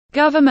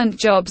Government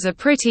jobs are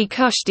pretty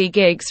cushdy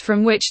gigs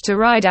from which to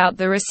ride out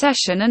the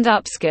recession and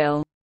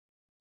upskill.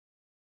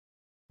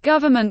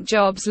 Government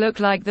jobs look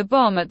like the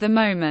bomb at the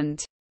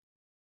moment.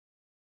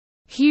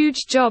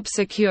 Huge job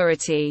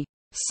security.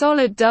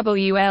 Solid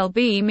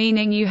WLB,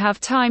 meaning you have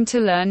time to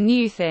learn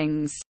new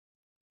things.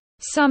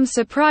 Some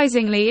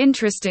surprisingly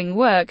interesting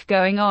work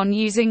going on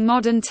using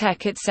modern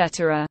tech,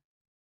 etc.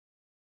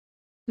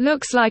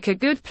 Looks like a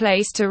good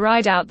place to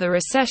ride out the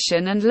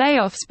recession and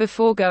layoffs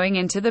before going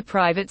into the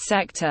private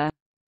sector.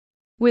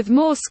 With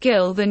more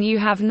skill than you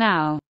have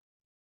now.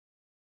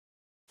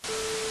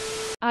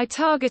 I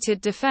targeted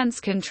defense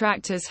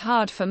contractors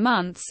hard for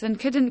months and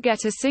couldn't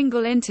get a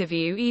single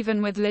interview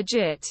even with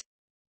legit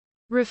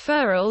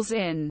referrals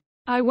in.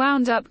 I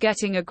wound up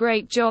getting a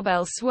great job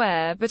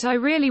elsewhere, but I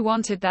really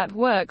wanted that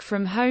work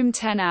from home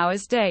 10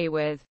 hours day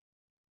with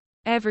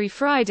every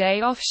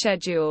Friday off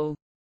schedule.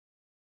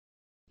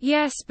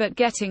 Yes, but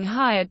getting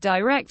hired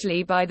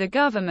directly by the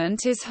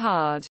government is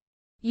hard.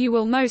 You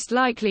will most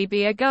likely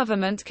be a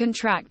government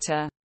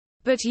contractor.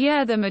 But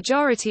yeah, the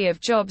majority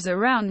of jobs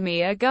around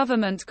me are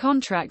government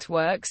contract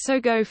work, so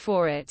go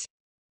for it.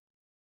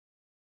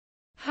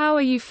 How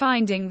are you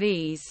finding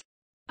these?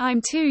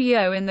 I'm too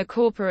young in the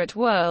corporate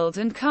world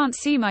and can't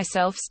see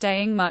myself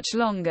staying much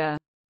longer.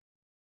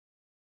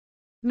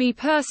 Me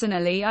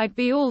personally, I'd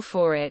be all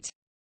for it.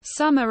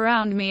 Some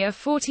around me are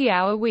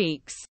 40-hour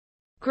weeks.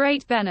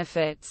 Great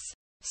benefits.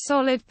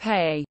 Solid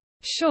pay.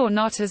 Sure,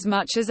 not as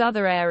much as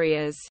other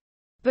areas.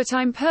 But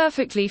I'm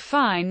perfectly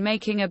fine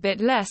making a bit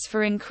less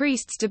for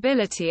increased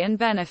stability and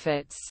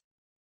benefits.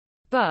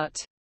 But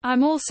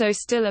I'm also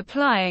still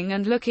applying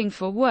and looking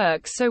for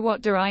work, so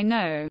what do I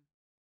know?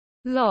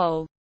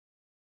 Lol.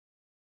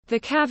 The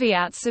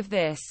caveats of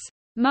this.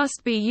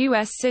 Must be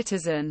US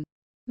citizen.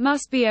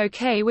 Must be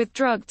okay with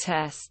drug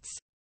tests.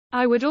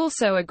 I would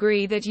also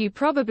agree that you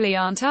probably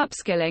aren't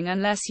upskilling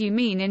unless you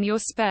mean in your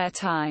spare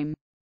time.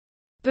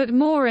 But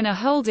more in a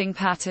holding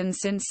pattern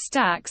since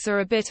stacks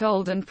are a bit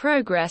old and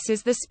progress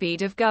is the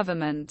speed of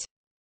government.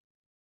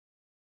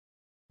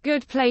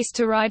 Good place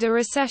to ride a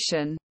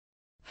recession.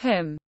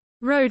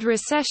 Rode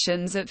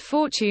recessions at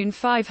Fortune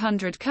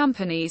 500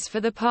 companies for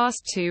the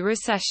past 2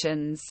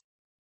 recessions.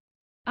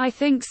 I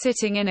think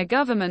sitting in a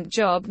government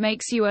job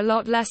makes you a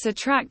lot less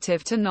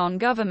attractive to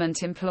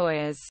non-government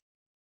employers.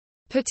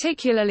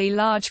 Particularly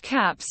large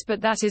caps,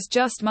 but that is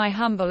just my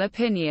humble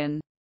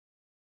opinion.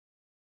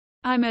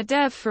 I'm a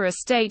dev for a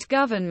state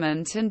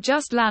government and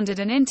just landed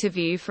an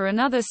interview for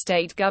another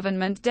state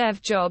government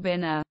dev job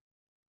in a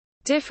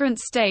different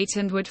state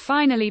and would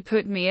finally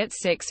put me at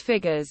 6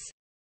 figures.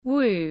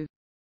 Woo.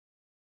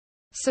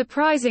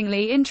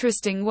 Surprisingly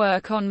interesting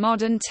work on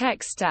modern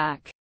tech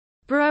stack.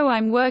 Bro,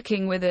 I'm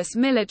working with US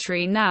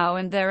military now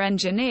and their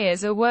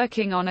engineers are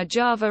working on a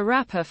Java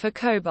wrapper for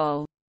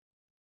COBOL.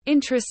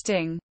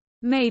 Interesting.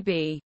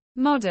 Maybe.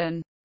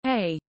 Modern.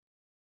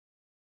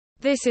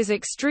 This is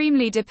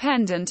extremely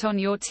dependent on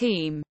your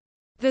team.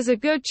 There's a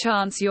good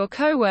chance your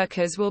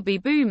coworkers will be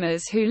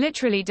boomers who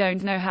literally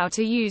don't know how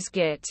to use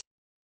Git.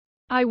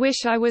 I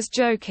wish I was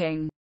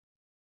joking.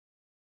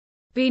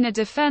 Been a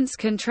defense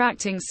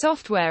contracting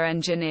software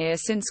engineer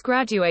since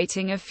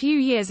graduating a few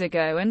years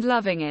ago and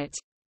loving it.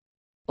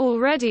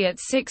 Already at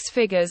 6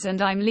 figures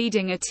and I'm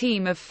leading a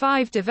team of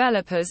 5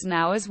 developers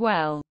now as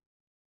well.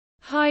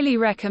 Highly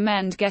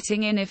recommend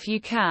getting in if you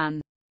can.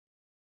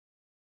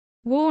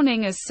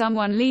 Warning, as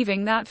someone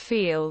leaving that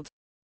field.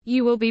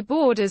 You will be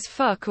bored as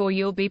fuck or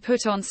you'll be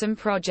put on some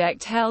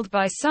project held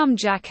by some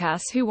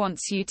jackass who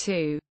wants you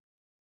to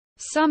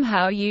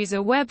somehow use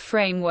a web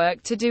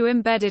framework to do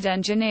embedded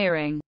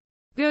engineering.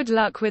 Good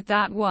luck with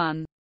that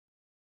one.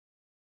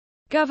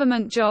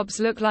 Government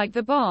jobs look like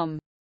the bomb.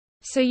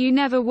 So you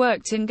never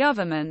worked in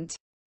government?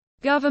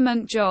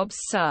 Government jobs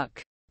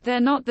suck. They're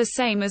not the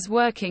same as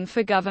working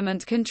for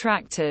government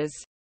contractors.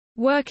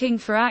 Working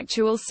for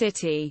actual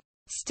city,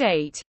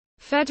 state,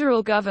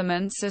 federal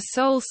governments are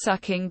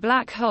soul-sucking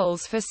black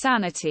holes for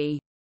sanity.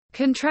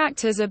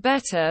 Contractors are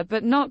better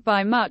but not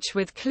by much,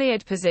 with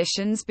cleared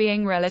positions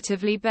being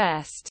relatively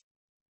best.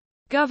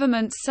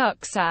 Government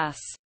sucks ass.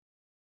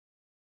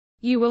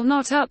 You will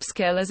not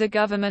upskill as a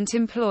government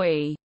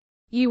employee.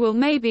 You will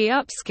maybe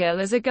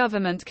upskill as a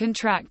government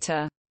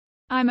contractor.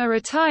 I'm a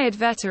retired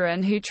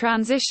veteran who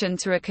transitioned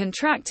to a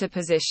contractor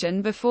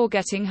position before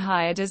getting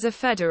hired as a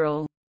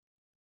federal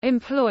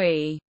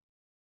employee.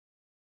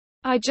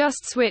 I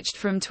just switched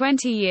from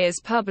 20 years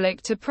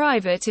public to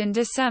private in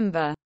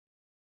December.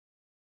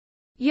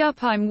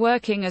 Yup, I'm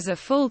working as a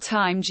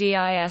full-time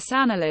GIS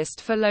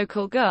analyst for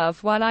local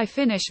gov while I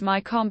finish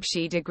my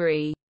CompSci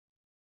degree.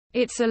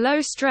 It's a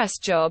low-stress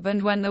job,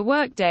 and when the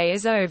workday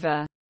is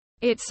over,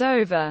 it's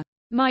over.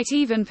 Might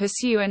even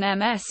pursue an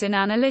MS in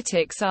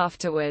analytics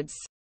afterwards.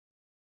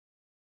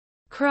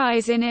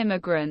 Cries in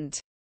immigrant.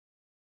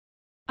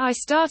 I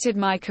started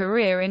my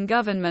career in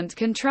government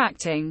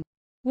contracting.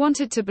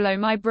 Wanted to blow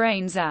my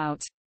brains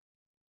out.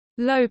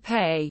 Low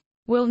pay.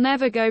 Will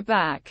never go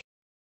back.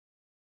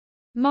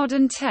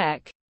 Modern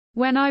tech.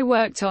 When I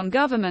worked on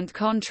government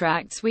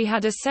contracts, we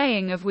had a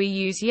saying of "we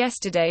use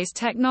yesterday's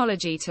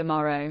technology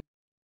tomorrow."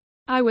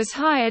 I was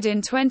hired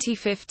in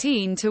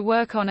 2015 to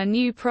work on a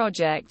new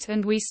project,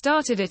 and we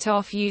started it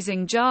off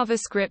using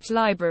JavaScript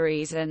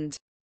libraries and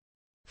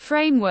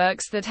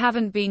frameworks that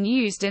haven't been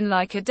used in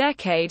like a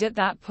decade at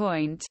that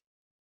point.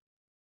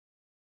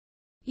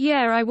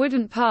 Yeah, I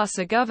wouldn't pass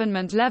a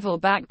government-level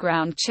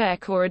background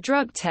check or a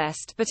drug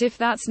test, but if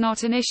that's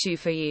not an issue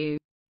for you,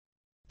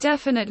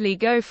 definitely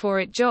go for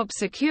it. Job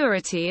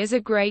security is a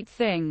great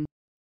thing.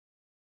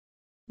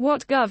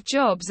 What gov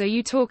jobs are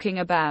you talking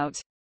about?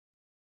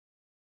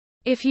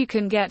 If you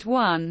can get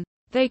one,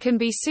 they can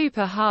be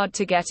super hard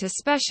to get,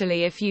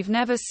 especially if you've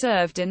never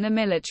served in the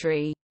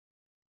military.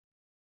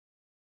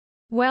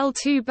 Well,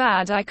 too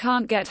bad I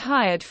can't get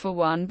hired for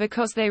one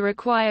because they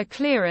require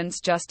clearance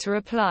just to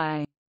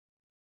apply.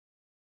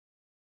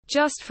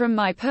 Just from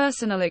my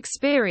personal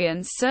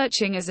experience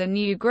searching as a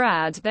new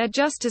grad, they're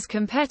just as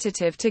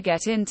competitive to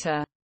get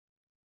into.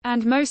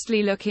 And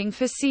mostly looking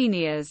for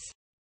seniors.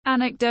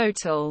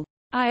 Anecdotal.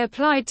 I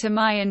applied to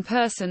my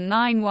in-person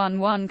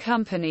 911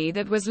 company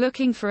that was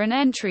looking for an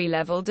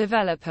entry-level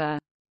developer.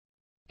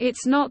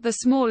 It's not the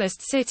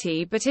smallest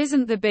city but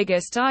isn't the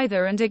biggest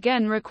either, and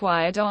again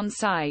required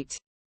on-site.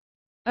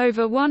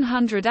 Over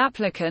 100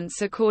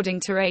 applicants according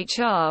to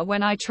HR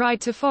when I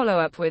tried to follow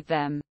up with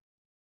them.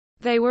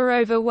 They were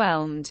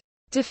overwhelmed.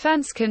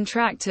 Defense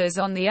contractors,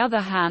 on the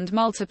other hand,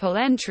 multiple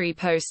entry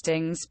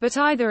postings, but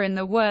either in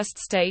the worst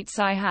states.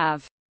 I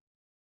have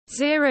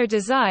zero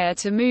desire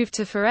to move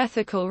to for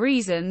ethical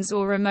reasons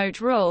or remote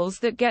roles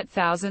that get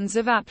thousands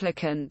of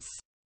applicants.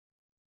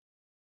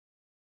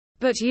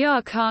 But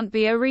ya can't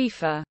be a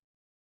reefer.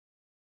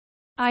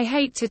 I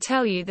hate to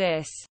tell you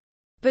this,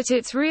 but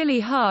it's really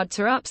hard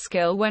to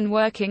upskill when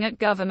working at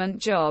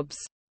government jobs.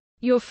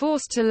 You're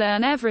forced to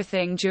learn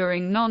everything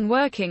during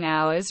non-working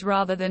hours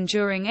rather than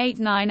during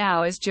 8-9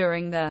 hours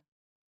during the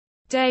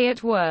day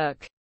at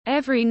work.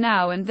 Every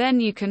now and then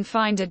you can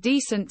find a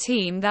decent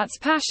team that's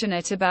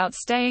passionate about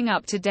staying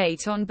up to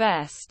date on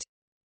best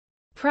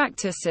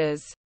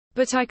practices.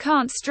 But I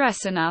can't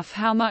stress enough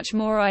how much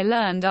more I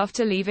learned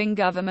after leaving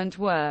government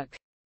work.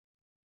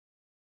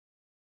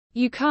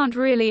 You can't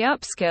really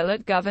upskill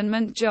at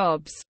government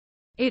jobs.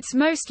 It's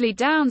mostly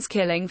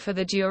downskilling for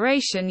the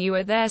duration you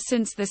are there,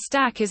 since the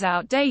stack is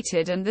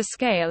outdated and the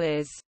scale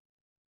is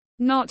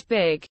not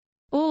big.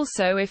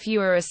 Also, if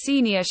you are a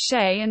senior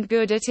SHE and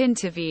good at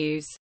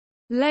interviews,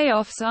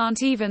 layoffs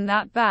aren't even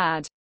that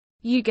bad.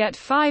 You get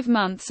 5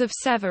 months of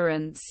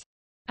severance.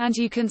 And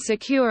you can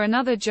secure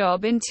another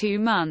job in 2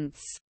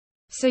 months.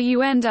 So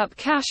you end up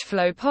cash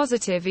flow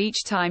positive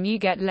each time you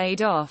get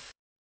laid off.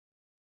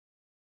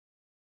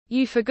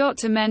 You forgot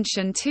to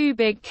mention 2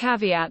 big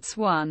caveats.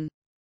 1.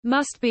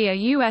 Must be a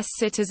US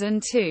citizen.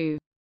 2.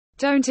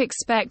 Don't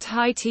expect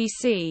high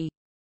TC.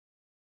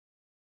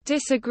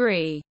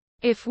 Disagree.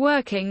 If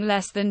working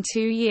less than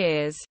 2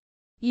 years,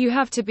 you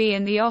have to be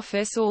in the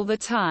office all the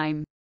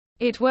time.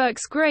 It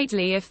works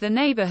greatly if the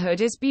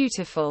neighborhood is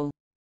beautiful.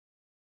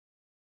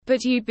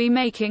 But you'd be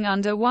making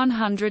under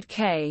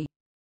 100K.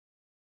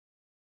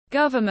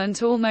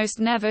 Government almost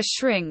never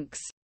shrinks.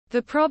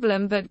 The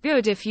problem, but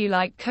good if you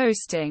like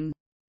coasting.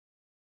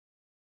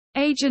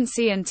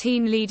 Agency and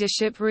team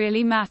leadership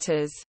really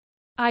matters.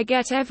 I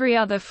get every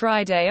other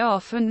Friday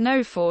off and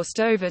no forced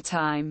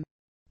overtime.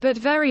 But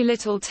very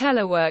little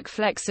telework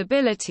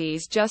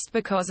flexibilities just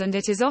because, and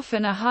it is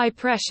often a high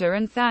pressure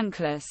and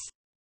thankless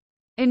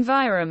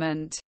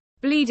environment.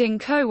 Bleeding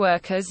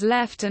coworkers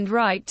left and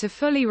right to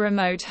fully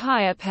remote,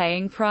 higher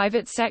paying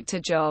private sector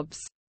jobs.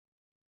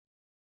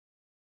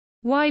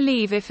 Why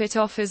leave if it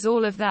offers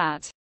all of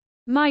that?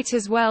 Might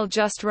as well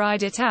just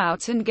ride it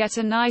out and get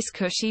a nice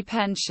cushy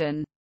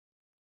pension.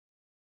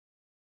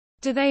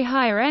 Do they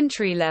hire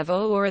entry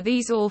level, or are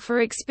these all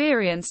for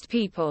experienced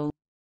people?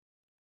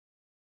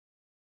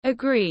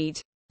 Agreed.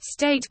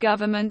 State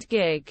government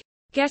gig.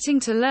 Getting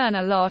to learn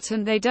a lot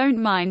and they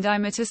don't mind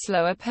I'm at a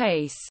slower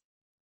pace.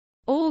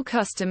 All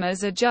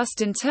customers are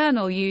just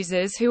internal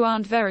users who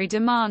aren't very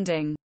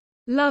demanding.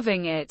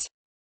 Loving it.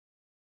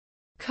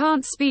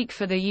 Can't speak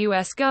for the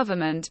US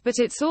government, but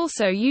it's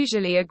also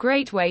usually a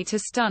great way to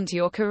stunt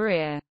your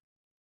career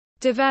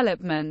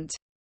development.